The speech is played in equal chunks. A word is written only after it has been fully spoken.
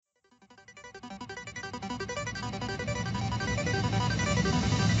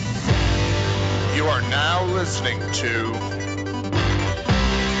now listening to the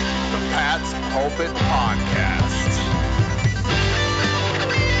Pat's Pulpit Podcast.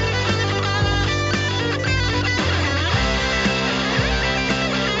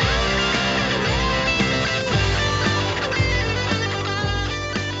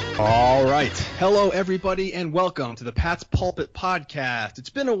 All right. Hello, everybody, and welcome to the Pat's Pulpit Podcast. It's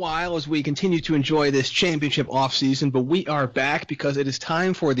been a while as we continue to enjoy this championship offseason, but we are back because it is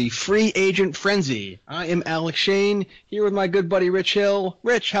time for the free agent frenzy. I am Alex Shane, here with my good buddy Rich Hill.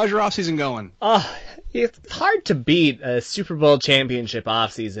 Rich, how's your offseason going? It's hard to beat a Super Bowl championship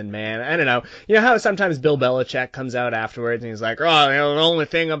offseason, man. I don't know. You know how sometimes Bill Belichick comes out afterwards and he's like, the only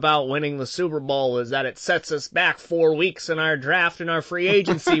thing about winning the Super Bowl is that it sets us back 4 weeks in our draft and our free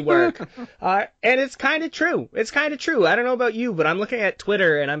agency work. And it's kind of true. It's kind of true. I don't know about you, but I'm looking at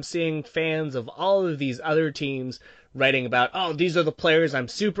Twitter and I'm seeing fans of all of these other teams writing about, these are the players I'm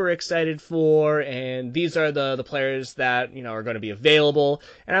super excited for, and these are the players that, are going to be available.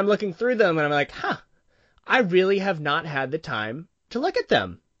 And I'm looking through them and I'm like, I really have not had the time to look at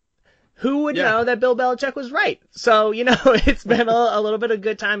them. Who would know that Bill Belichick was right? So, it's been a little bit of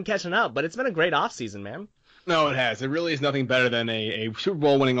good time catching up, but it's been a great offseason, man. No, it has. It really is nothing better than a Super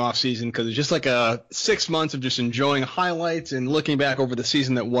Bowl winning offseason because it's just like 6 months of just enjoying highlights and looking back over the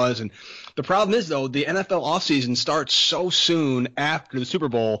season that was. And the problem is, though, the NFL offseason starts so soon after the Super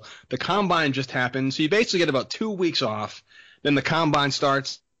Bowl. The Combine just happened, so you basically get about 2 weeks off. Then the Combine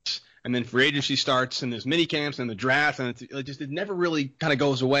starts. And then free agency starts, and there's mini camps and the draft, and it never really kind of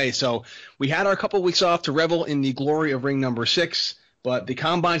goes away. So we had our couple weeks off to revel in the glory of ring number 6, but the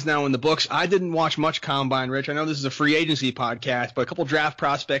Combine's now in the books. I didn't watch much Combine, Rich. I know this is a free agency podcast, but a couple draft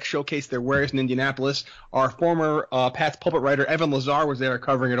prospects showcased their wares in Indianapolis. Our former Pat's Pulpit writer, Evan Lazar, was there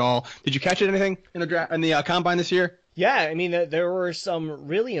covering it all. Did you catch anything in the Combine this year? Yeah, I mean, there were some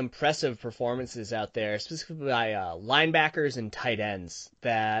really impressive performances out there, specifically by linebackers and tight ends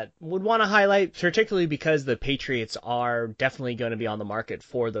that would want to highlight, particularly because the Patriots are definitely going to be on the market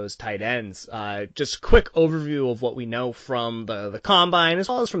for those tight ends. Just a quick overview of what we know from the Combine as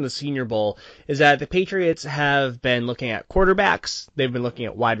well as from the Senior Bowl is that the Patriots have been looking at quarterbacks, they've been looking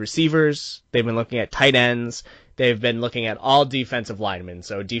at wide receivers, they've been looking at tight ends, they've been looking at all defensive linemen,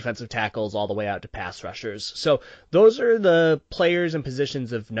 so defensive tackles all the way out to pass rushers. So those are the players and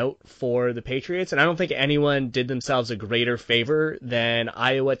positions of note for the Patriots, and I don't think anyone did themselves a greater favor than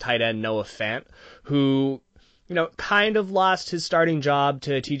Iowa tight end Noah Fant, who kind of lost his starting job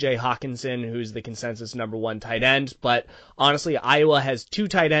to TJ Hawkinson, who's the consensus number 1 tight end. But honestly, Iowa has 2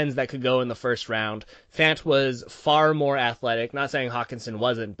 tight ends that could go in the first round. Fant was far more athletic. Not saying Hawkinson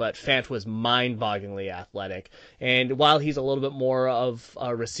wasn't, but Fant was mind-bogglingly athletic. And while he's a little bit more of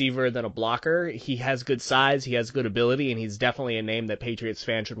a receiver than a blocker, he has good size, he has good ability, and he's definitely a name that Patriots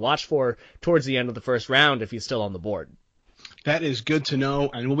fans should watch for towards the end of the first round if he's still on the board. That is good to know,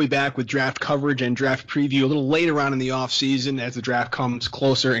 and we'll be back with draft coverage and draft preview a little later on in the offseason as the draft comes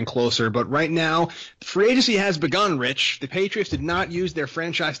closer and closer. But right now, free agency has begun, Rich. The Patriots did not use their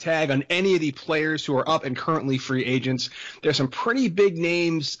franchise tag on any of the players who are up and currently free agents. There's some pretty big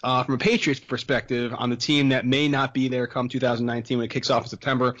names from a Patriots perspective on the team that may not be there come 2019 when it kicks off in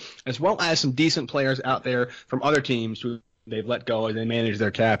September, as well as some decent players out there from other teams who they've let go as they manage their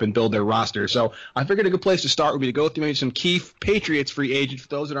cap and build their roster. So I figured a good place to start would be to go through maybe some key Patriots free agents for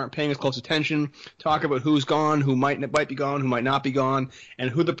those that aren't paying as close attention, talk about who's gone, who might be gone, who might not be gone, and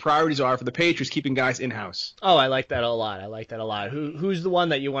who the priorities are for the Patriots keeping guys in-house. Oh, I like that a lot. Who's the one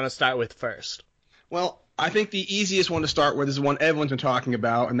that you want to start with first? Well, I think the easiest one to start with is the one everyone's been talking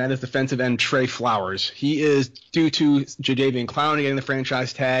about, and that is defensive end Trey Flowers. He is, due to Jadeveon Clowney getting the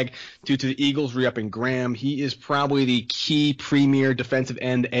franchise tag, due to the Eagles re-upping Graham, he is probably the key premier defensive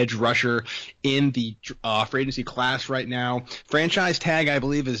end edge rusher in the free agency class right now. Franchise tag, I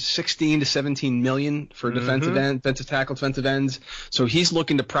believe, is $16 to $17 million for defensive end, defensive tackle, defensive ends. So he's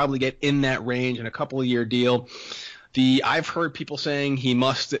looking to probably get in that range in a couple-of-year deal. I've heard people saying he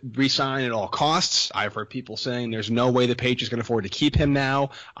must re-sign at all costs. I've heard people saying there's no way the Patriots can afford to keep him now.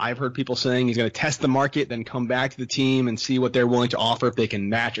 I've heard people saying he's going to test the market, then come back to the team and see what they're willing to offer if they can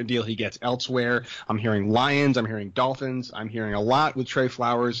match a deal he gets elsewhere. I'm hearing Lions. I'm hearing Dolphins. I'm hearing a lot with Trey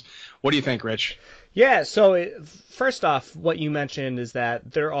Flowers. What do you think, Rich? Yeah, so first off, what you mentioned is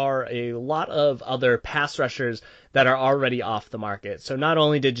that there are a lot of other pass rushers that are already off the market. So not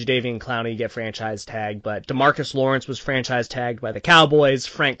only did Jadeveon Clowney get franchise tagged, but DeMarcus Lawrence was franchise tagged by the Cowboys,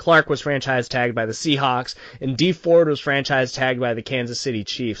 Frank Clark was franchise tagged by the Seahawks, and Dee Ford was franchise tagged by the Kansas City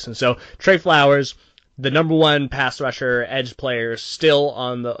Chiefs. And so Trey Flowers, the number 1 pass rusher, edge player, still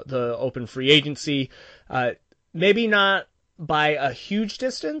on the open free agency. Maybe not by a huge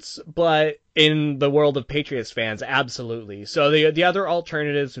distance, but in the world of Patriots fans, absolutely. So the other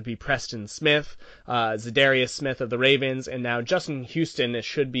alternatives would be Preston Smith, Zadarius Smith of the Ravens, and now Justin Houston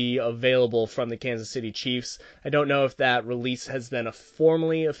should be available from the Kansas City Chiefs. I don't know if that release has been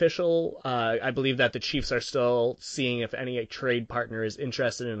formally official. I believe that the Chiefs are still seeing if any trade partner is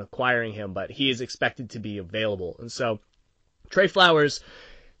interested in acquiring him, but he is expected to be available. And so Trey Flowers,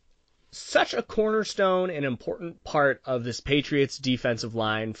 such a cornerstone and important part of this Patriots defensive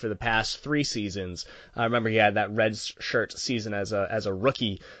line for the past 3 seasons. I remember he had that red shirt season as a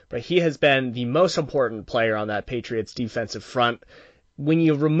rookie, but he has been the most important player on that Patriots defensive front. When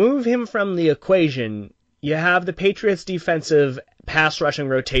you remove him from the equation, you have the Patriots defensive pass rushing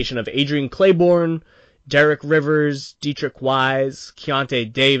rotation of Adrian Claiborne, Derek Rivers, Dietrich Wise,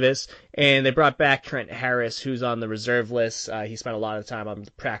 Keontae Davis, and they brought back Trent Harris, who's on the reserve list. He spent a lot of time on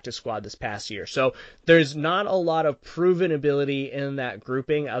the practice squad this past year. So there's not a lot of proven ability in that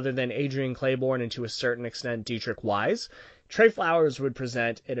grouping other than Adrian Claiborne and to a certain extent Dietrich Wise. Trey Flowers would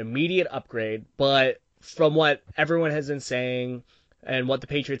present an immediate upgrade, but from what everyone has been saying and what the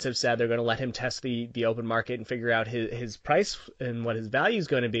Patriots have said, they're going to let him test the open market and figure out his price and what his value is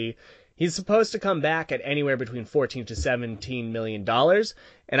going to be. He's supposed to come back at anywhere between $14 to $17 million,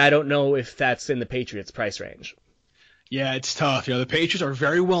 and I don't know if that's in the Patriots' price range. Yeah, it's tough. The Patriots are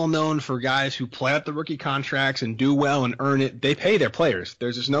very well known for guys who play out the rookie contracts and do well and earn it. They pay their players.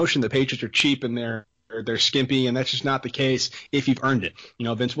 There's this notion the Patriots are cheap and they're skimpy, and that's just not the case if you've earned it.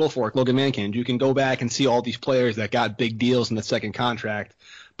 Vince Wilfork, Logan Mankins, you can go back and see all these players that got big deals in the second contract.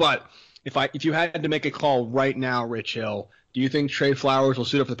 But if you had to make a call right now, Rich Hill, do you think Trey Flowers will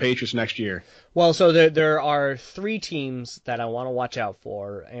suit up for the Patriots next year? Well, so there are 3 teams that I want to watch out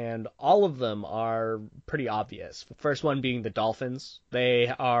for, and all of them are pretty obvious. The first one being the Dolphins.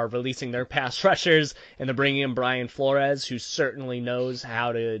 They are releasing their pass rushers, and they're bringing in Brian Flores, who certainly knows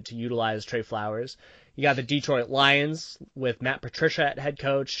how to utilize Trey Flowers. You got the Detroit Lions with Matt Patricia at head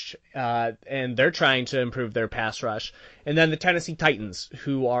coach, and they're trying to improve their pass rush. And then the Tennessee Titans,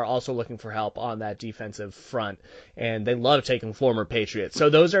 who are also looking for help on that defensive front, and they love taking former Patriots. So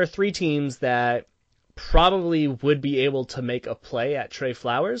those are 3 teams that probably would be able to make a play at Trey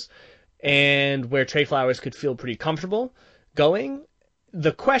Flowers, and where Trey Flowers could feel pretty comfortable going.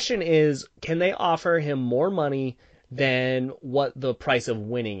 The question is, can they offer him more money than what the price of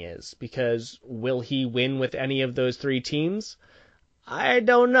winning is? Because will he win with any of those 3 teams? I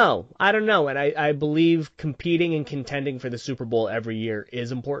don't know. And I believe competing and contending for the Super Bowl every year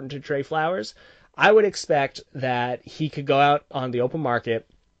is important to Trey Flowers. I would expect that he could go out on the open market,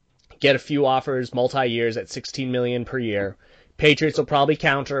 get a few offers multi-years at $16 million per year. Patriots will probably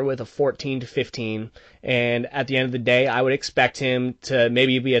counter with a 14 to 15, and at the end of the day, I would expect him to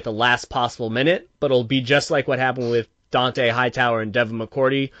maybe be at the last possible minute, but it'll be just like what happened with Dante Hightower and Devin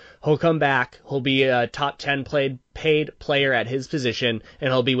McCourty. He'll come back, he'll be a top 10 paid player at his position, and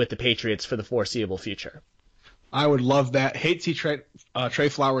he'll be with the Patriots for the foreseeable future. I would love that. Hate to see Trey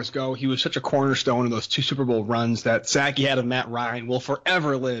Flowers go. He was such a cornerstone in those 2 Super Bowl runs. That sack he had of Matt Ryan will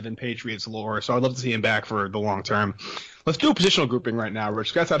forever live in Patriots lore, so I'd love to see him back for the long term. Let's do a positional grouping right now,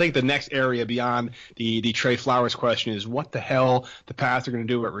 Rich. That's, I think, the next area beyond the Trey Flowers question is what the hell the Pats are going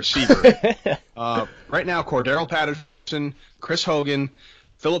to do at receiver. Right now, Cordero Patterson, Chris Hogan,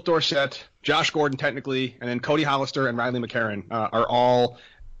 Philip Dorsett, Josh Gordon technically, and then Cody Hollister and Riley McCarron are all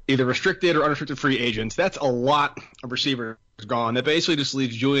either restricted or unrestricted free agents. That's a lot of receivers gone. That basically just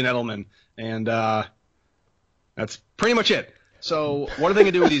leaves Julian Edelman, and that's pretty much it. So what are they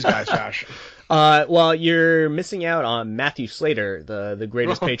going to do with these guys, Josh? Well, you're missing out on Matthew Slater, the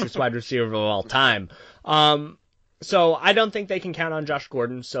greatest Patriots wide receiver of all time. So I don't think they can count on Josh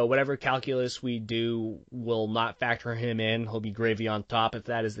Gordon. So whatever calculus we do will not factor him in. He'll be gravy on top if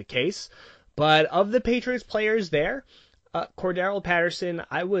that is the case. But of the Patriots players there, Cordero Patterson,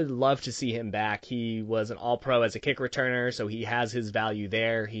 I would love to see him back. He was an all-pro as a kick returner, so he has his value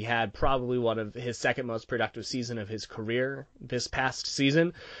there. He had probably one of his second most productive season of his career this past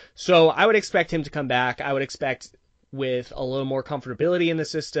season. So I would expect him to come back. I would expect with a little more comfortability in the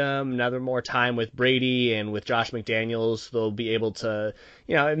system, another more time with Brady and with Josh McDaniels, they'll be able to,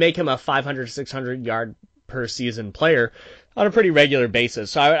 make him a 500 to 600 yard per season player on a pretty regular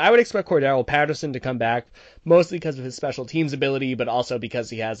basis. So I would expect Cordero Patterson to come back, mostly because of his special teams ability, but also because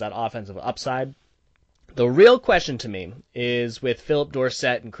he has that offensive upside. The real question to me is with Philip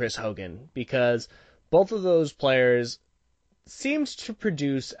Dorsett and Chris Hogan, because both of those players seemed to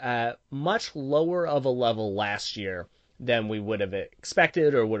produce at much lower of a level last year than we would have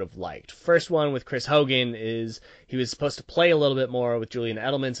expected or would have liked. First one with Chris Hogan is he was supposed to play a little bit more with Julian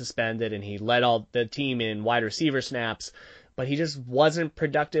Edelman suspended, and he led all the team in wide receiver snaps, but he just wasn't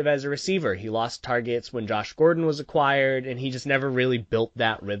productive as a receiver. He lost targets when Josh Gordon was acquired, and he just never really built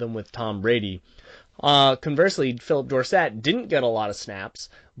that rhythm with Tom Brady. Conversely, Philip Dorsett didn't get a lot of snaps,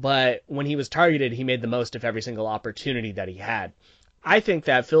 but when he was targeted, he made the most of every single opportunity that he had. I think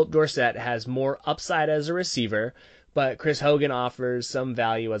that Philip Dorsett has more upside as a receiver, but Chris Hogan offers some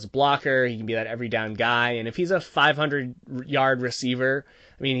value as a blocker. He can be that every down guy, and if he's a 500-yard receiver,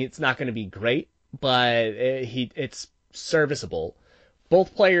 I mean, it's not going to be great, but it's serviceable.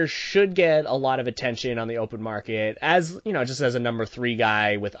 Both players should get a lot of attention on the open market as, just as a number 3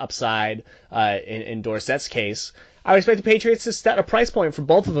 guy with upside in Dorsett's case. I would expect the Patriots to set a price point for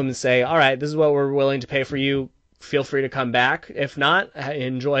both of them and say, all right, this is what we're willing to pay for you. Feel free to come back. If not,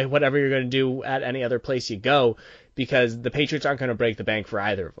 enjoy whatever you're going to do at any other place you go, because the Patriots aren't going to break the bank for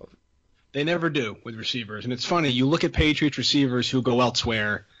either of them. They never do with receivers. And it's funny, you look at Patriots receivers who go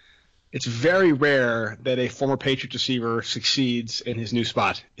elsewhere, it's very rare that a former Patriots receiver succeeds in his new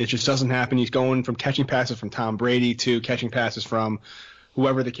spot. It just doesn't happen. He's going from catching passes from Tom Brady to catching passes from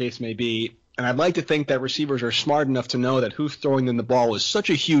whoever the case may be. And I'd like to think that receivers are smart enough to know that who's throwing them the ball is such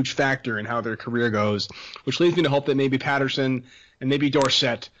a huge factor in how their career goes, which leads me to hope that maybe Patterson and maybe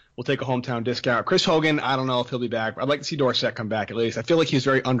Dorsett will take a hometown discount. Chris Hogan, I don't know if he'll be back. I'd like to see Dorsett come back at least. I feel like he was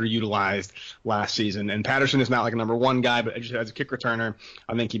very underutilized last season. And Patterson is not like a number 1 guy, but just as a kick returner,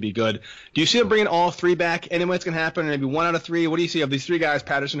 I think he'd be good. Do you see him bringing all 3 back? Any way it's going to happen? Maybe 1 out of 3? What do you see of these 3 guys,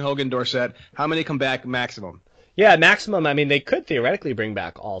 Patterson, Hogan, Dorsett? How many come back maximum? Yeah, maximum. I mean, they could theoretically bring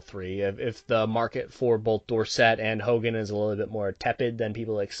back all 3 if the market for both Dorsett and Hogan is a little bit more tepid than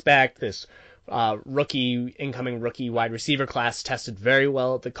people expect. This incoming rookie wide receiver class tested very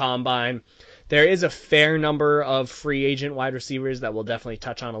well at the combine. There is a fair number of free agent wide receivers that we'll definitely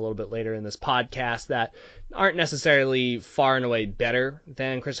touch on a little bit later in this podcast that aren't necessarily far and away better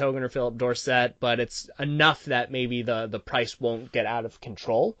than Chris Hogan or Philip Dorsett, but it's enough that maybe the price won't get out of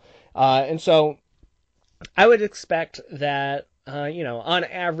control. And so I would expect that, on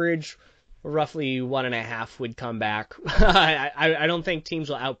average, roughly 1.5 would come back. I don't think teams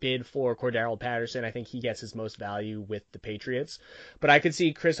will outbid for Cordarrelle Patterson. I think he gets his most value with the Patriots. But I could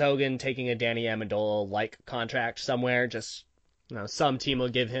see Chris Hogan taking a Danny Amendola-like contract somewhere. Just, some team will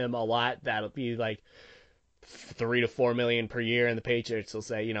give him a lot. That'll be like $3 to $4 million per year, and the Patriots will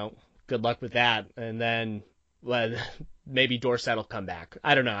say, good luck with that. And then maybe Dorsett will come back.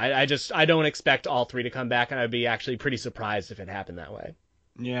 I don't know. I don't expect all 3 to come back, and I'd be actually pretty surprised if it happened that way.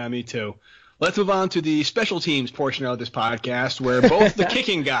 Yeah, me too. Let's move on to the special teams portion of this podcast, where both the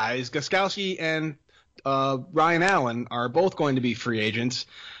kicking guys, Gostkowski and Ryan Allen, are both going to be free agents.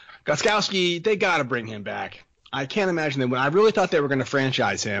 Gostkowski, they got to bring him back. I can't imagine that. When I really thought they were going to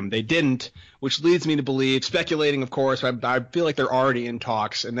franchise him, they didn't, which leads me to believe, speculating, of course, I feel like they're already in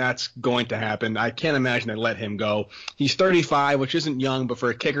talks, and that's going to happen. I can't imagine they let him go. He's 35, which isn't young, but for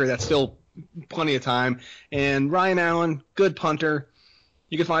a kicker, that's still plenty of time. And Ryan Allen, good punter.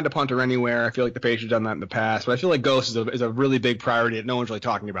 You can find a punter anywhere. I feel like the Patriots have done that in the past, but I feel like Ghost is a really big priority that no one's really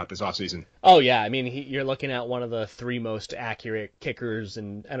talking about this offseason. Oh, yeah. I mean, you're looking at one of the 3 most accurate kickers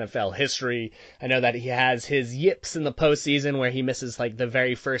in NFL history. I know that he has his yips in the postseason where he misses like the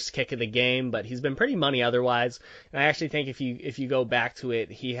very first kick of the game, but he's been pretty money otherwise. And I actually think if you go back to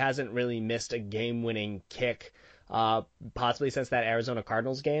it, he hasn't really missed a game-winning kick possibly since that Arizona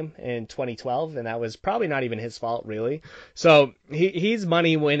Cardinals game in 2012, and that was probably not even his fault, really. So he's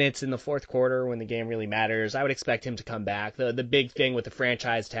money when it's in the fourth quarter, when the game really matters. I would expect him to come back. The big thing with the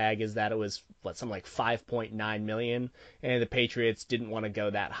franchise tag is that it was, something like $5.9 million, and the Patriots didn't want to go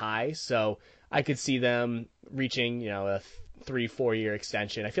that high, so I could see them reaching, a 3-4 year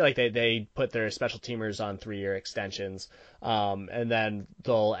extension. I feel like they put their special teamers on 3-year extensions, and then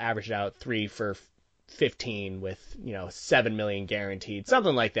they'll average it out 3 for 15 with, $7 million guaranteed,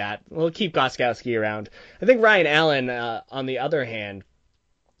 something like that. We'll keep Gostkowski around. I think Ryan Allen, on the other hand,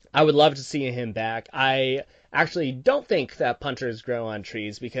 I would love to see him back. I actually don't think that punters grow on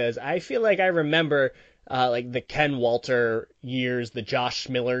trees, because I feel like I remember like the Ken Walter years, the Josh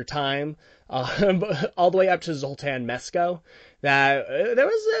Miller time, all the way up to Zoltan Mesko. That it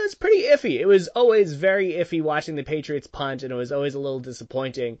was pretty iffy. It was always very iffy watching the Patriots punt, and it was always a little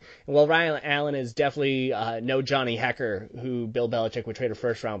disappointing. And while Ryan Allen is definitely no Johnny Hekker, who Bill Belichick would trade a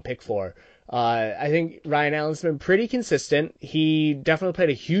first-round pick for, I think Ryan Allen's been pretty consistent. He definitely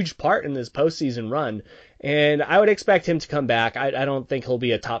played a huge part in this postseason run, and I would expect him to come back. I don't think he'll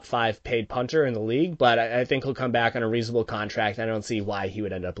be a top 5 paid punter in the league, but I think he'll come back on a reasonable contract. I don't see why he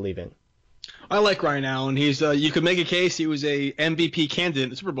would end up leaving. I like Ryan Allen. He's you could make a case he was a MVP candidate in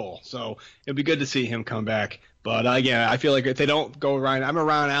the Super Bowl, so it'd be good to see him come back. But again, I feel like if they don't go Ryan, I remember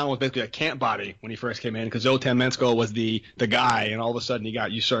Ryan Allen was basically a camp body when he first came in because Zoltan Mensko was the guy, and all of a sudden he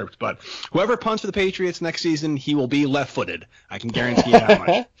got usurped. But whoever punts for the Patriots next season, he will be left-footed. I can guarantee you that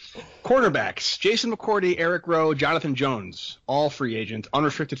much. Cornerbacks: Jason McCourty, Eric Rowe, Jonathan Jones, all free agents,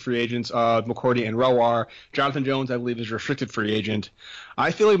 unrestricted free agents. McCourty and Rowe are. Jonathan Jones, I believe, is a restricted free agent. I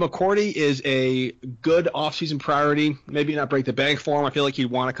feel like McCourty is a good offseason priority. Maybe not break the bank for him. I feel like he'd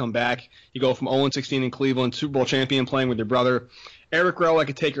want to come back. You go from 0-16 in Cleveland, Super Bowl champion, playing with your brother. Eric Rowe, I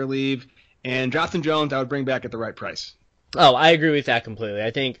could take or leave. And Jonathan Jones, I would bring back at the right price. Oh, I agree with that completely.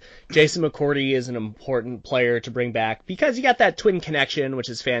 I think Jason McCourty is an important player to bring back because you got that twin connection, which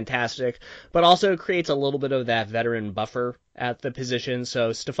is fantastic, but also creates a little bit of that veteran buffer at the position.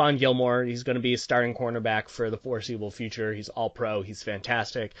 So Stephon Gilmore, he's going to be a starting cornerback for the foreseeable future. He's all pro. He's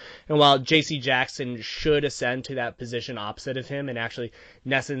fantastic. And while J.C. Jackson should ascend to that position opposite of him, and actually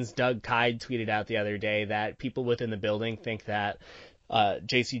Nesson's Doug Kyde tweeted out the other day that people within the building think that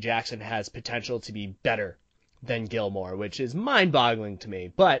J.C. Jackson has potential to be better than Gilmore, which is mind-boggling to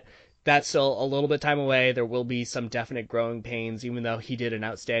me. But that's still a little bit time away. There will be some definite growing pains, even though he did an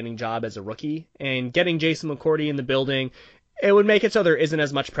outstanding job as a rookie. And getting Jason McCourty in the building, it would make it so there isn't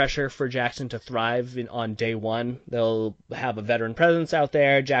as much pressure for Jackson to thrive on day one. They'll have a veteran presence out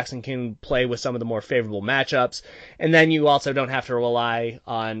there. Jackson can play with some of the more favorable matchups. And then you also don't have to rely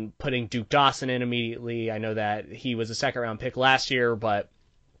on putting Duke Dawson in immediately. I know that he was a second-round pick last year, but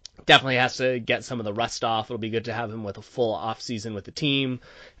definitely has to get some of the rust off. It'll be good to have him with a full offseason with the team.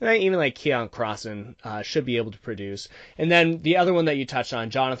 And then even like Keon Crossan should be able to produce. And then the other one that you touched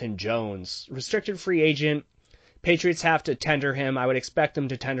on, Jonathan Jones, restricted free agent. Patriots have to tender him. I would expect them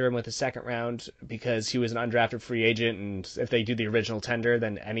to tender him with a second round because he was an undrafted free agent, and if they do the original tender,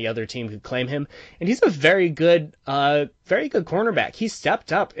 then any other team could claim him. And he's a very good cornerback. He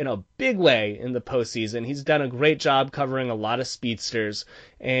stepped up in a big way in the postseason. He's done a great job covering a lot of speedsters.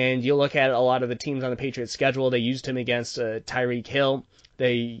 And you look at a lot of the teams on the Patriots schedule, they used him against Tyreek Hill.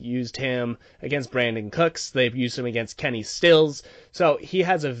 They used him against Brandon Cooks. They've used him against Kenny Stills. So he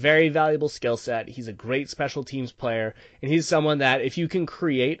has a very valuable skill set. He's a great special teams player. And he's someone that if you can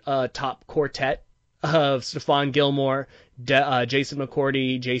create a top quartet of Stephon Gilmore, Jason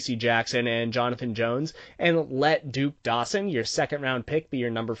McCourty, J.C. Jackson, and Jonathan Jones, and let Duke Dawson, your second-round pick, be your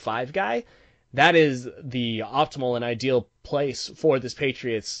number 5 guy, that is the optimal and ideal place for this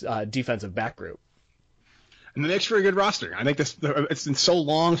Patriots defensive back group. And the makes for a good roster. I think it's been so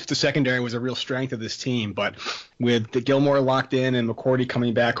long since the secondary was a real strength of this team, but with the Gilmore locked in and McCourty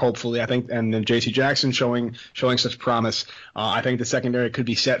coming back, hopefully, I think, and then J.C. Jackson showing such promise, I think the secondary could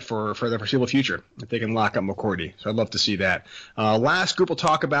be set for the foreseeable future if they can lock up McCourty. So I'd love to see that. Last group we'll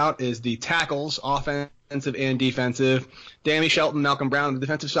talk about is the tackles, offensive and defensive. Danny Shelton, Malcolm Brown on the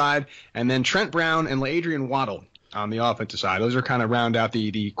defensive side, and then Trent Brown and Adrian Waddle on the offensive side. Those are kind of round out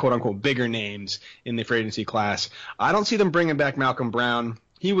the quote-unquote bigger names in the free agency class. I don't see them bringing back Malcolm Brown.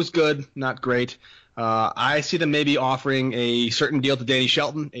 He was good, not great. I see them maybe offering a certain deal to Danny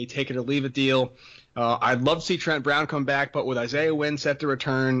Shelton, a take-it-or-leave-it deal. I'd love to see Trent Brown come back, but with Isaiah Wynn set to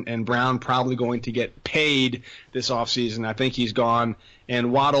return and Brown probably going to get paid this offseason, I think he's gone.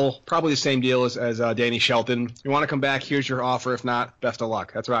 And Waddle, probably the same deal as Danny Shelton. If you want to come back, here's your offer. If not, best of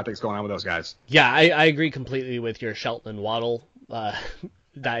luck. That's what I think is going on with those guys. Yeah, I agree completely with your Shelton and Waddle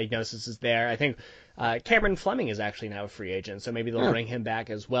diagnosis is there. I think Cameron Fleming is actually now a free agent, so maybe they'll bring him back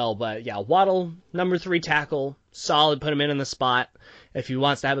as well. But yeah, Waddle, number 3 tackle, solid, put him in the spot. If he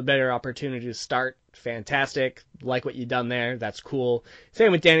wants to have a better opportunity to start, fantastic. Like what you've done there, that's cool.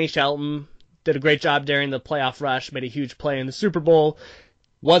 Same with Danny Shelton. Did a great job during the playoff rush, made a huge play in the Super Bowl.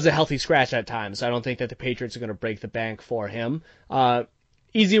 Was a healthy scratch at times, so I don't think that the Patriots are going to break the bank for him.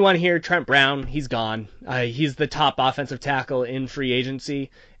 Easy one here, Trent Brown, he's gone. He's the top offensive tackle in free agency,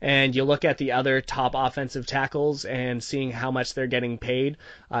 and you look at the other top offensive tackles and seeing how much they're getting paid.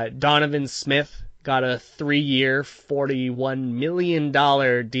 Donovan Smith got a 3-year, $41 million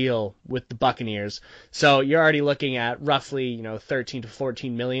deal with the Buccaneers. So you're already looking at roughly, 13 to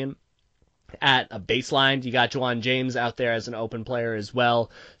 14 million. At a baseline, you got Juwan James out there as an open player as well.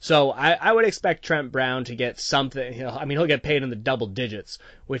 So I would expect Trent Brown to get something. He'll get paid in the double digits,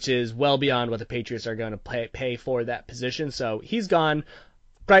 which is well beyond what the Patriots are going to pay for that position. So he's gone.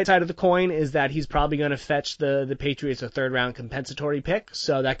 Bright side of the coin is that he's probably going to fetch the Patriots a 3rd-round compensatory pick,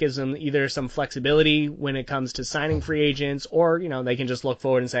 so that gives them either some flexibility when it comes to signing free agents, or they can just look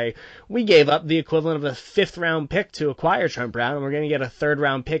forward and say, we gave up the equivalent of a 5th-round pick to acquire Trent Brown, and we're going to get a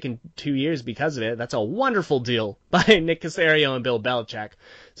 3rd-round pick in 2 years because of it. That's a wonderful deal by Nick Caserio and Bill Belichick.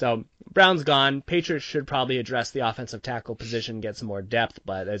 So Brown's gone. Patriots should probably address the offensive tackle position, get some more depth,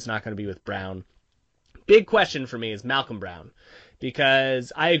 but it's not going to be with Brown. big question for me is Malcolm Brown,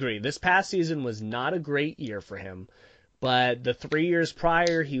 because I agree, this past season was not a great year for him, but the 3 years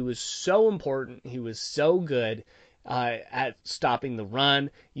prior, he was so important, he was so good at stopping the run.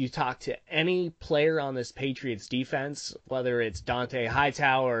 You talk to any player on this Patriots defense, whether it's Dante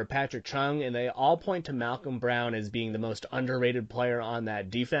Hightower or Patrick Chung, and they all point to Malcolm Brown as being the most underrated player on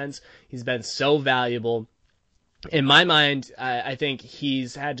that defense. He's been so valuable. In my mind, I think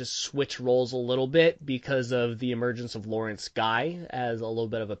he's had to switch roles a little bit because of the emergence of Lawrence Guy as a little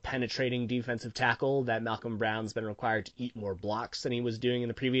bit of a penetrating defensive tackle, that Malcolm Brown's been required to eat more blocks than he was doing in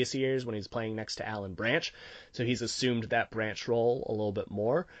the previous years when he was playing next to Alan Branch. So he's assumed that Branch role a little bit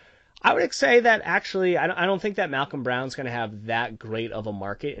more. I would say that actually, I don't think that Malcolm Brown's going to have that great of a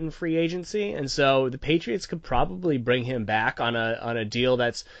market in free agency, and so the Patriots could probably bring him back on a deal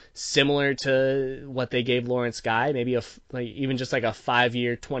that's similar to what they gave Lawrence Guy, maybe even just like a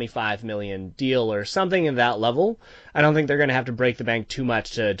 5-year, $25 million deal or something in that level. I don't think they're going to have to break the bank too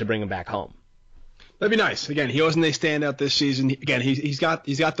much to bring him back home. That'd be nice. Again, he wasn't a standout this season. Again, he's got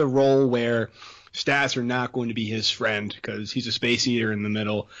the role where stats are not going to be his friend because he's a space eater in the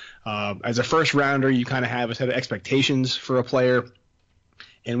middle. As a first rounder, you kind of have a set of expectations for a player,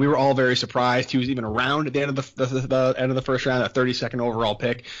 and we were all very surprised he was even around at the end of the end of the first round, that 32nd overall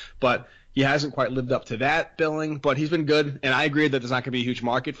pick. But he hasn't quite lived up to that billing, but he's been good, and I agree that there's not going to be a huge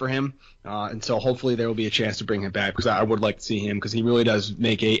market for him, and so hopefully there will be a chance to bring him back because I would like to see him because he really does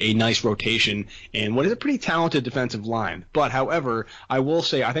make a nice rotation in what is a pretty talented defensive line. But, however, I will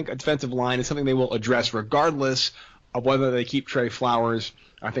say I think a defensive line is something they will address regardless of whether they keep Trey Flowers.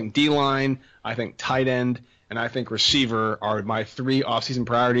 I think D-line, I think tight end, and I think receiver are my 3 offseason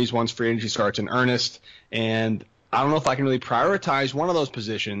priorities once free agency starts in earnest, and I don't know if I can really prioritize one of those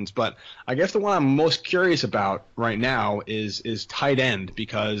positions, but I guess the one I'm most curious about right now is tight end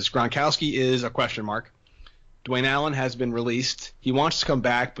because Gronkowski is a question mark. Dwayne Allen has been released. He wants to come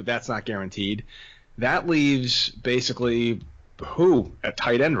back, but that's not guaranteed. That leaves basically who at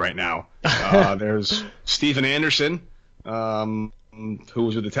tight end right now? There's Steven Anderson, who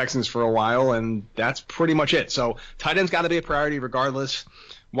was with the Texans for a while, and that's pretty much it. So tight end's got to be a priority regardless.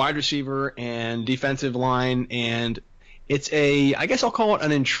 Wide receiver and defensive line, and it's I guess I'll call it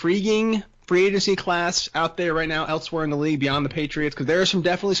an intriguing free agency class out there right now elsewhere in the league beyond the Patriots because there are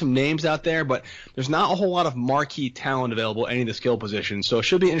definitely some names out there, but there's not a whole lot of marquee talent available at any of the skill positions, so it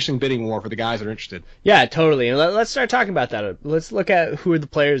should be an interesting bidding war for the guys that are interested. Yeah, totally. And let's start talking about that. Let's look at who the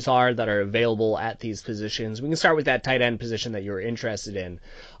players are that are available at these positions. We can start with that tight end position that you're interested in.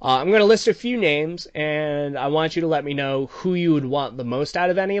 I'm going to list a few names, and I want you to let me know who you would want the most out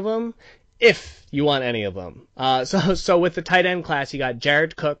of any of them, if you want any of them. So with the tight end class, you got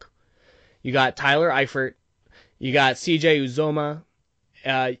Jared Cook, you got Tyler Eifert, you got CJ Uzoma,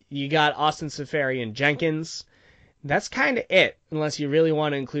 you got Austin Seferian-Jenkins. That's kind of it, unless you really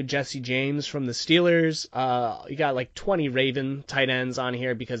want to include Jesse James from the Steelers. You got like 20 Raven tight ends on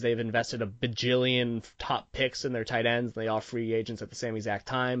here because they've invested a bajillion top picks in their tight ends. They all free agents at the same exact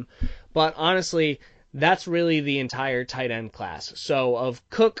time. But honestly, that's really the entire tight end class. So of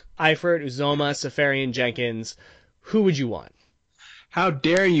Cook, Eifert, Uzoma, Seferian-Jenkins, who would you want? How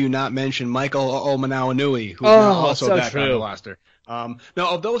dare you not mention Michael Omanawinui, who's also so back true on the roster. Now,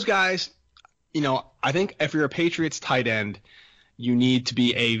 of those guys, I think if you're a Patriots tight end, you need to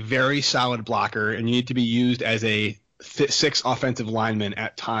be a very solid blocker, and you need to be used as a 6 offensive lineman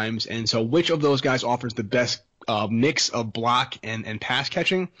at times. And so which of those guys offers the best mix of block and pass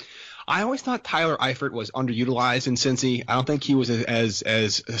catching? I always thought Tyler Eifert was underutilized in Cincy. I don't think he was as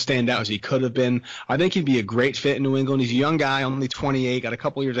standout as he could have been. I think he'd be a great fit in New England. He's a young guy, only 28, got a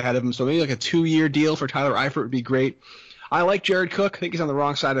couple years ahead of him, so maybe like a 2-year deal for Tyler Eifert would be great. I like Jared Cook. I think he's on the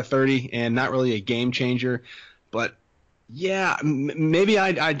wrong side of 30 and not really a game changer, but yeah, maybe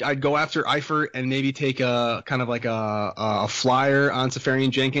I'd go after Eifert and maybe take a kind of like a flyer on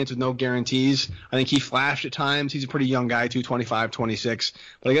Seferian-Jenkins with no guarantees. I think he flashed at times. He's a pretty young guy, 25, 26.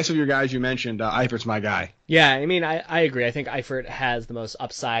 But I guess of your guys you mentioned, Eifert's my guy. Yeah, I mean, I agree. I think Eifert has the most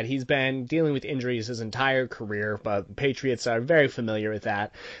upside. He's been dealing with injuries his entire career, but the Patriots are very familiar with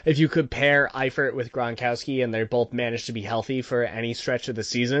that. If you compare Eifert with Gronkowski and they're both managed to be healthy for any stretch of the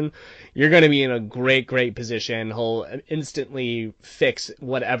season, you're going to be in a great position. He'll instantly fix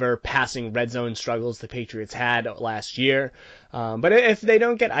whatever passing red zone struggles the Patriots had last year. But if they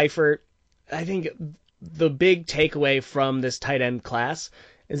don't get Eifert, I think the big takeaway from this tight end class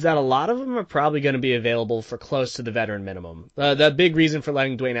is that a lot of them are probably going to be available for close to the veteran minimum. The big reason for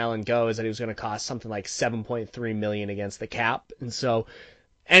letting Dwayne Allen go is that he was going to cost something like $7.3 million against the cap. And so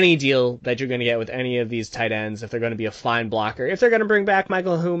any deal that you're going to get with any of these tight ends, if they're going to be a fine blocker, if they're going to bring back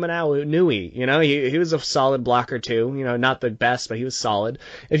Michael Hoomanawanui, he was a solid blocker too, not the best, but he was solid.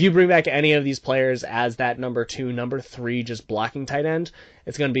 If you bring back any of these players as that number 2, number 3, just blocking tight end,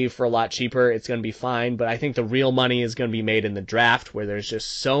 it's going to be for a lot cheaper. It's going to be fine, but I think the real money is going to be made in the draft, where there's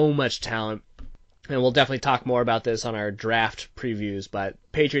just so much talent. And we'll definitely talk more about this on our draft previews, but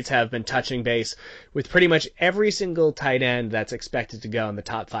Patriots have been touching base with pretty much every single tight end that's expected to go in the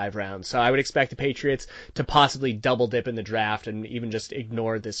top 5 rounds. So I would expect the Patriots to possibly double dip in the draft and even just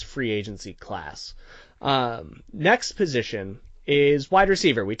ignore this free agency class. Next position is wide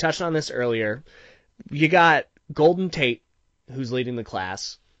receiver. We touched on this earlier. You got Golden Tate, who's leading the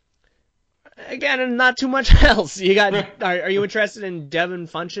class. Again, and not too much else. You got. Are you interested in Devin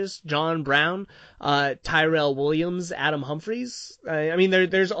Funchess, John Brown, Tyrell Williams, Adam Humphries?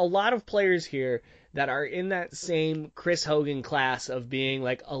 There's a lot of players here that are in that same Chris Hogan class of being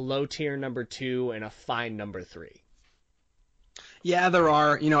like a low tier number 2 and a fine number 3. Yeah, there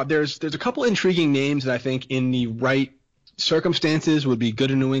are. There's a couple intriguing names that I think in the right circumstances would be good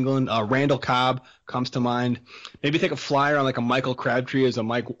in New England. Randall Cobb comes to mind. Maybe take a flyer on like a Michael Crabtree as a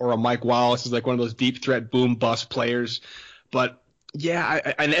Mike Wallace is like one of those deep threat boom bust players. But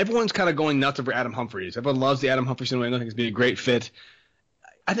yeah, and everyone's kind of going nuts over Adam Humphries. Everyone loves the Adam Humphries in New England. I think he'd be a great fit.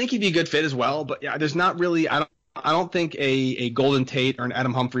 I think he'd be a good fit as well. But yeah, there's not really. I don't think a Golden Tate or an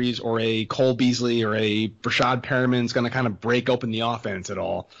Adam Humphries or a Cole Beasley or a Rashad Perriman is going to kind of break open the offense at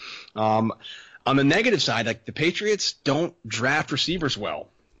all. On the negative side, like the Patriots don't draft receivers well.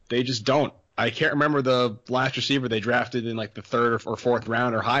 They just don't. I can't remember the last receiver they drafted in like the 3rd or 4th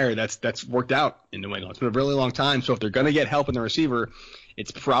round or higher. That's worked out in New England. It's been a really long time. So if they're going to get help in the receiver,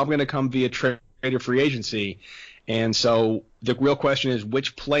 it's probably going to come via trade or free agency. And so the real question is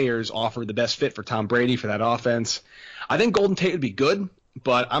which players offer the best fit for Tom Brady for that offense. I think Golden Tate would be good,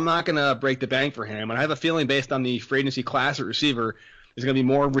 but I'm not going to break the bank for him. And I have a feeling based on the free agency class at receiver, there's going to be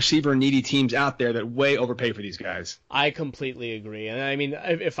more receiver-needy teams out there that way overpay for these guys. I completely agree. And I mean,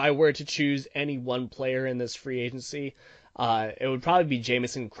 if I were to choose any one player in this free agency, it would probably be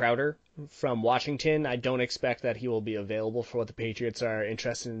Jamison Crowder from Washington. I don't expect that he will be available for what the Patriots are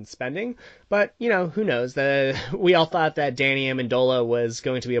interested in spending. But, who knows? We all thought that Danny Amendola was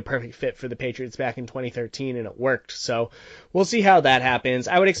going to be a perfect fit for the Patriots back in 2013, and it worked. So we'll see how that happens.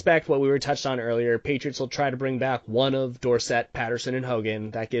 I would expect what we were touched on earlier. Patriots will try to bring back one of Dorsett, Patterson, and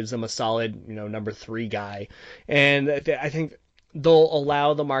Hogan. That gives them a solid, number 3 guy. And I think they'll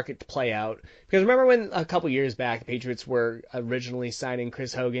allow the market to play out. Because remember when a couple years back the Patriots were originally signing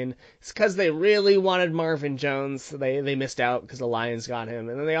Chris Hogan? It's because they really wanted Marvin Jones. They missed out because the Lions got him.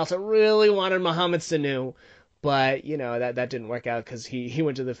 And then they also really wanted Mohamed Sanu. But, that didn't work out because he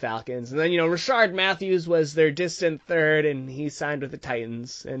went to the Falcons. And then, Rashard Matthews was their distant third, and he signed with the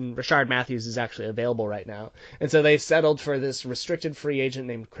Titans. And Rashard Matthews is actually available right now. And so they settled for this restricted free agent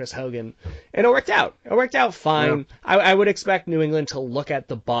named Chris Hogan. And it worked out. It worked out fine. Yeah. I would expect New England to look at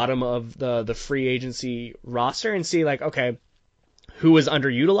the bottom of the free agency roster and see, like, okay, who is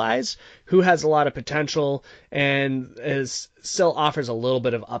underutilized, who has a lot of potential, and still offers a little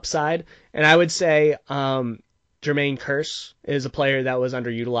bit of upside. And I would say Jermaine Kearse is a player that was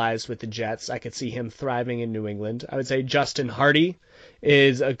underutilized with the Jets. I could see him thriving in New England. I would say Justin Hardy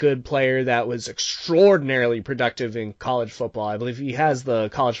is a good player that was extraordinarily productive in college football. I believe he has the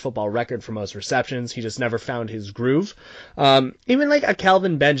college football record for most receptions. He just never found his groove. Even like a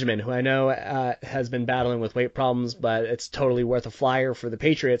Kelvin Benjamin, who I know has been battling with weight problems, but it's totally worth a flyer for the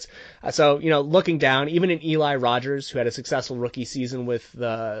Patriots. So, looking down, even an Eli Rogers, who had a successful rookie season with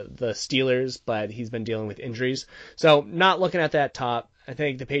the Steelers, but he's been dealing with injuries. So not looking at that top. I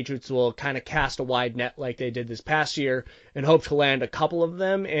think the Patriots will kind of cast a wide net like they did this past year and hope to land a couple of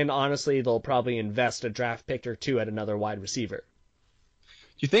them. And honestly, they'll probably invest a draft pick or 2 at another wide receiver.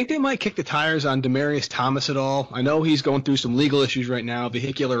 Do you think they might kick the tires on Demaryius Thomas at all? I know he's going through some legal issues right now,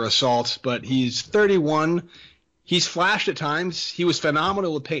 vehicular assaults, but he's 31. He's flashed at times. He was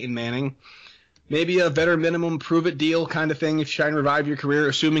phenomenal with Peyton Manning. Maybe a veteran minimum prove-it deal kind of thing if you try and revive your career,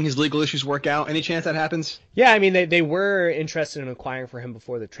 assuming his legal issues work out. Any chance that happens? Yeah, I mean, they were interested in acquiring for him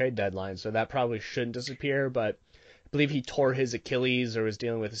before the trade deadline, so that probably shouldn't disappear, but I believe he tore his Achilles or was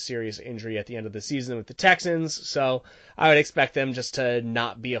dealing with a serious injury at the end of the season with the Texans, so I would expect them just to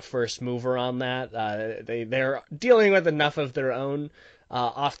not be a first mover on that. They're dealing with enough of their own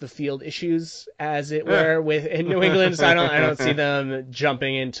off the field issues, as it were, in New England. So I don't see them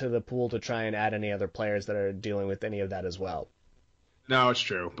jumping into the pool to try and add any other players that are dealing with any of that as well. No, it's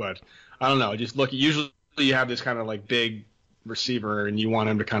true, but I don't know. Just look, usually you have this kind of like big receiver and you want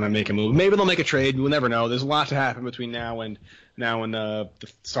him to kind of make a move. Maybe they'll make a trade. We'll never know. There's a lot to happen between now and the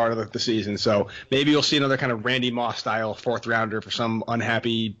start of the season. So maybe you'll see another kind of Randy Moss style 4th rounder for some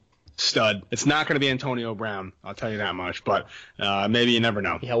unhappy stud. It's not going to be Antonio Brown, I'll tell you that much, but maybe you never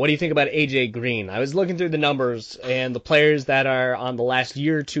know. Yeah, what do you think about AJ Green? I was looking through the numbers, and the players that are on the last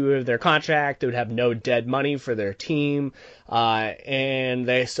year or two of their contract, they would have no dead money for their team, and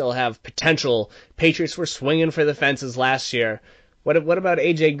they still have potential. Patriots were swinging for the fences last year. What about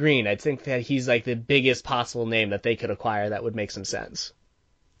AJ Green? I think that he's like the biggest possible name that they could acquire that would make some sense.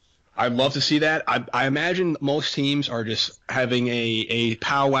 I'd love to see that. I imagine most teams are just having a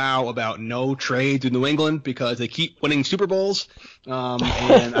powwow about no trade to New England because they keep winning Super Bowls.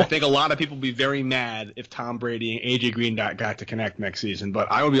 And I think a lot of people would be very mad if Tom Brady and AJ Green got to connect next season.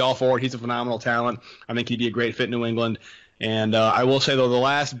 But I would be all for it. He's a phenomenal talent. I think he'd be a great fit in New England. And I will say, though, the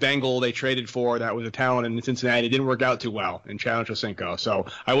last Bengal they traded for that was a talent in Cincinnati didn't work out too well in Challenge Cinco. So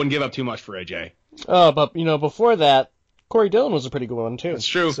I wouldn't give up too much for AJ. Oh, but, before that, Corey Dillon was a pretty good one, too. That's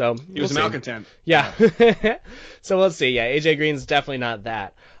true. So he was a malcontent. Yeah. So we'll see. Yeah, AJ Green's definitely not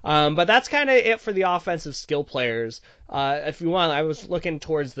that. But that's kind of it for the offensive skill players. If you want, I was looking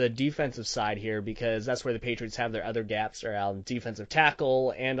towards the defensive side here because that's where the Patriots have their other gaps are on defensive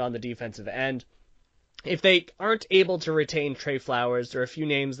tackle and on the defensive end. If they aren't able to retain Trey Flowers, there are a few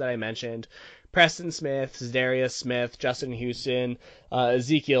names that I mentioned. Preston Smith, Zadarius Smith, Justin Houston,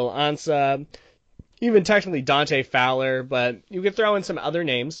 Ezekiel Ansah, even technically Dante Fowler, but you could throw in some other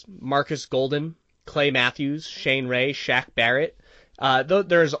names. Marcus Golden, Clay Matthews, Shane Ray, Shaq Barrett.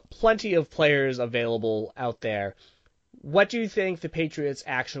 There's plenty of players available out there. What do you think the Patriots'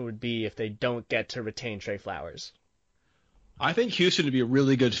 action would be if they don't get to retain Trey Flowers? I think Houston would be a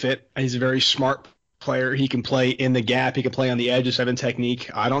really good fit. He's a very smart player. He can play in the gap. He can play on the edge of 7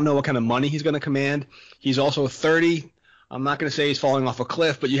 technique. I don't know what kind of money he's going to command. He's also 30. I'm not going to say he's falling off a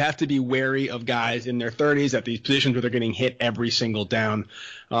cliff, but you have to be wary of guys in their 30s at these positions where they're getting hit every single down.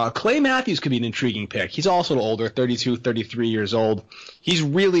 Clay Matthews could be an intriguing pick. He's also older, 32, 33 years old. He's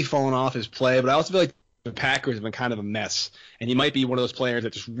really fallen off his play, but I also feel like the Packers have been kind of a mess, and he might be one of those players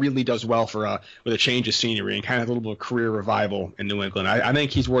that just really does well for with a change of scenery and kind of a little bit of career revival in New England. I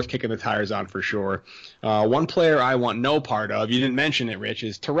think he's worth kicking the tires on for sure. One player I want no part of, you didn't mention it, Rich,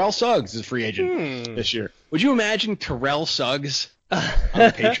 is Terrell Suggs is a free agent this year. Would you imagine Terrell Suggs on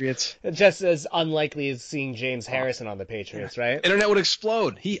the Patriots? Just as unlikely as seeing James Harrison on the Patriots, right? Internet would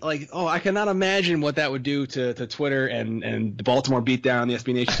explode. I cannot imagine what that would do to Twitter and the Baltimore beatdown, the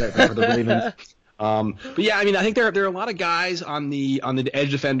SB Nation site for the Ravens. But yeah, I mean, I think there are a lot of guys on the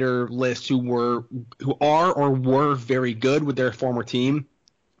edge defender list who are or were very good with their former team,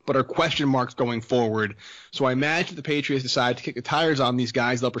 but are question marks going forward. So I imagine if the Patriots decide to kick the tires on these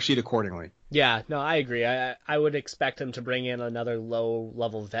guys, they'll proceed accordingly. Yeah, no, I agree. I would expect them to bring in another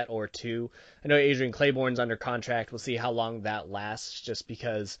low-level vet or two. I know Adrian Claiborne's under contract. We'll see how long that lasts, just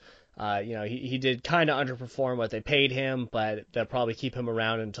because he did kind of underperform what they paid him, but they'll probably keep him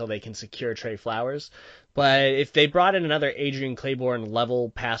around until they can secure Trey Flowers. But if they brought in another Adrian Claiborne level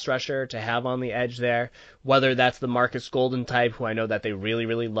pass rusher to have on the edge there, whether that's the Marcus Golden type, who I know that they really,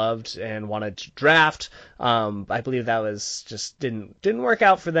 really loved and wanted to draft, I believe that was just didn't work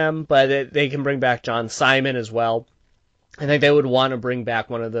out for them, but they can bring back John Simon as well. I think they would want to bring back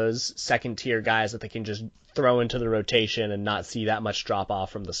one of those second-tier guys that they can just throw into the rotation and not see that much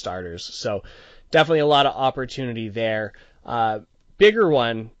drop-off from the starters. So definitely a lot of opportunity there. Bigger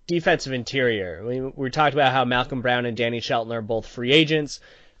one, defensive interior. We talked about how Malcolm Brown and Danny Shelton are both free agents.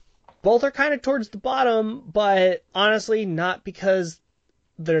 Both are kind of towards the bottom, but honestly, not because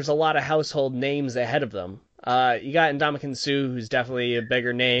there's a lot of household names ahead of them. You got Ndamukong Suh, who's definitely a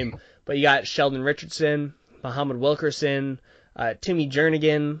bigger name, but you got Sheldon Richardson, Muhammad Wilkerson, Timmy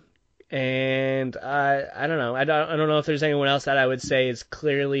Jernigan, and I don't know. I don't know if there's anyone else that I would say is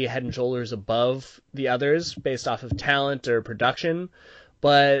clearly head and shoulders above the others based off of talent or production.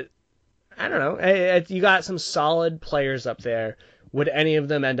 But I don't know. You got some solid players up there. Would any of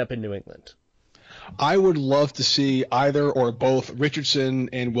them end up in New England? I would love to see either or both Richardson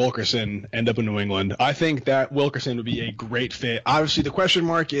and Wilkerson end up in New England. I think that Wilkerson would be a great fit. Obviously, the question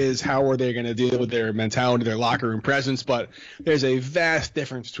mark is how are they going to deal with their mentality, their locker room presence, but there's a vast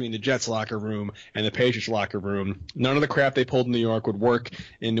difference between the Jets locker room and the Patriots locker room. None of the crap they pulled in New York would work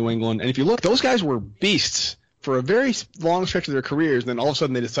in New England. And if you look, those guys were beasts for a very long stretch of their careers, and then all of a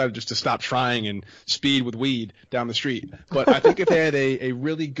sudden they decided just to stop trying and speed with weed down the street. But I think if they had a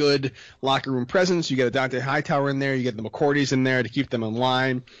really good locker room presence, you get a Dante Hightower in there, you get the McCourties in there to keep them in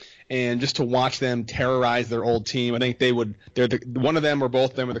line, and just to watch them terrorize their old team. I think one of them or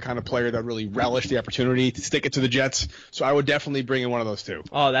both of them are the kind of player that really relish the opportunity to stick it to the Jets. So I would definitely bring in one of those two.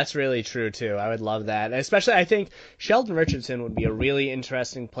 Oh, that's really true too. I would love that. Especially, I think Sheldon Richardson would be a really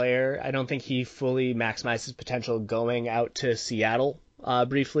interesting player. I don't think he fully maximized his potential going out to Seattle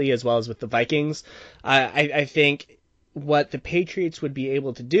briefly, as well as with the Vikings. I think what the Patriots would be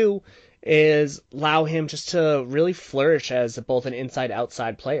able to do is allow him just to really flourish as both an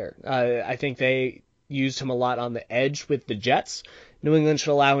inside-outside player. I think they used him a lot on the edge with the Jets. New England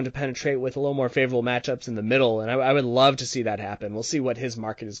should allow him to penetrate with a little more favorable matchups in the middle, and I would love to see that happen. We'll see what his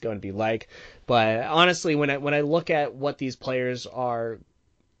market is going to be like. But honestly, when I look at what these players are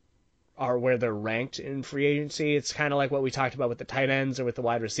where they're ranked in free agency, it's kind of like what we talked about with the tight ends or with the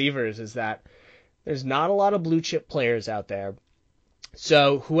wide receivers, is that there's not a lot of blue chip players out there.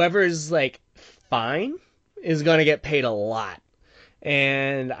 So whoever's fine is going to get paid a lot.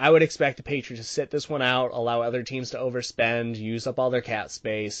 And I would expect the Patriots to sit this one out, allow other teams to overspend, use up all their cap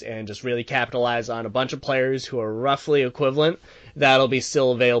space, and just really capitalize on a bunch of players who are roughly equivalent that'll be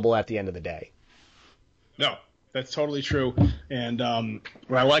still available at the end of the day. No, that's totally true. And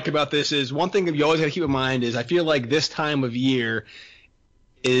what I like about this is, one thing that you always got to keep in mind is, I feel like this time of year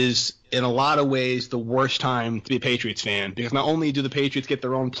is in a lot of ways the worst time to be a Patriots fan, because not only do the Patriots get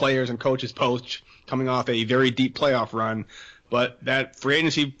their own players and coaches poached coming off a very deep playoff run, but that free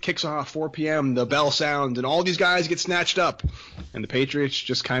agency kicks off 4 p.m., the bell sounds, and all these guys get snatched up, and the Patriots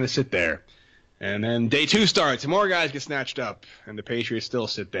just kind of sit there. And then day 2 starts, and more guys get snatched up, and the Patriots still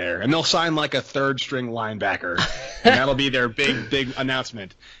sit there. And they'll sign a third-string linebacker, and that'll be their big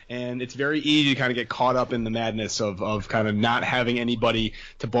announcement. And it's very easy to kind of get caught up in the madness of kind of not having anybody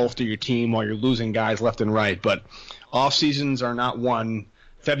to bolster your team while you're losing guys left and right. But off seasons are not won.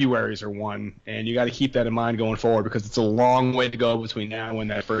 Februaries are won, and you got to keep that in mind going forward, because it's a long way to go between now and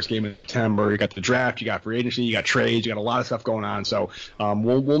that first game in September. You got the draft, you got free agency, you got trades, you got a lot of stuff going on. So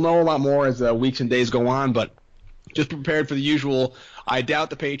we'll know a lot more as the weeks and days go on, but just prepared for the usual. I doubt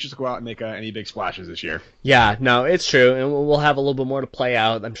the Patriots will go out and make any big splashes this year. Yeah, no, it's true, and we'll have a little bit more to play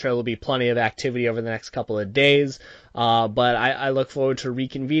out. I'm sure there'll be plenty of activity over the next couple of days, but I look forward to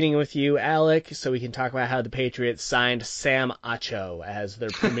reconvening with you, Alec, so we can talk about how the Patriots signed Sam Acho as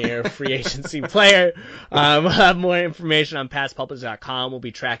their premier free agency player. We'll have more information on PatsPulpits.com. We'll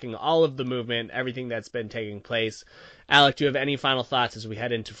be tracking all of the movement, everything that's been taking place. Alec, do you have any final thoughts as we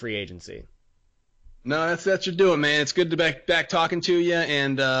head into free agency? No, that should do it, man. It's good to be back talking to you,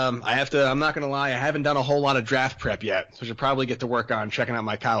 and I'm not going to lie, I haven't done a whole lot of draft prep yet, so I should probably get to work on checking out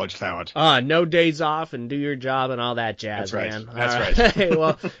my college talent. No days off and do your job and all that jazz, That's man. Right. That's right.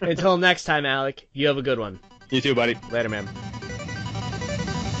 Well, until next time, Alec, you have a good one. You too, buddy. Later, man.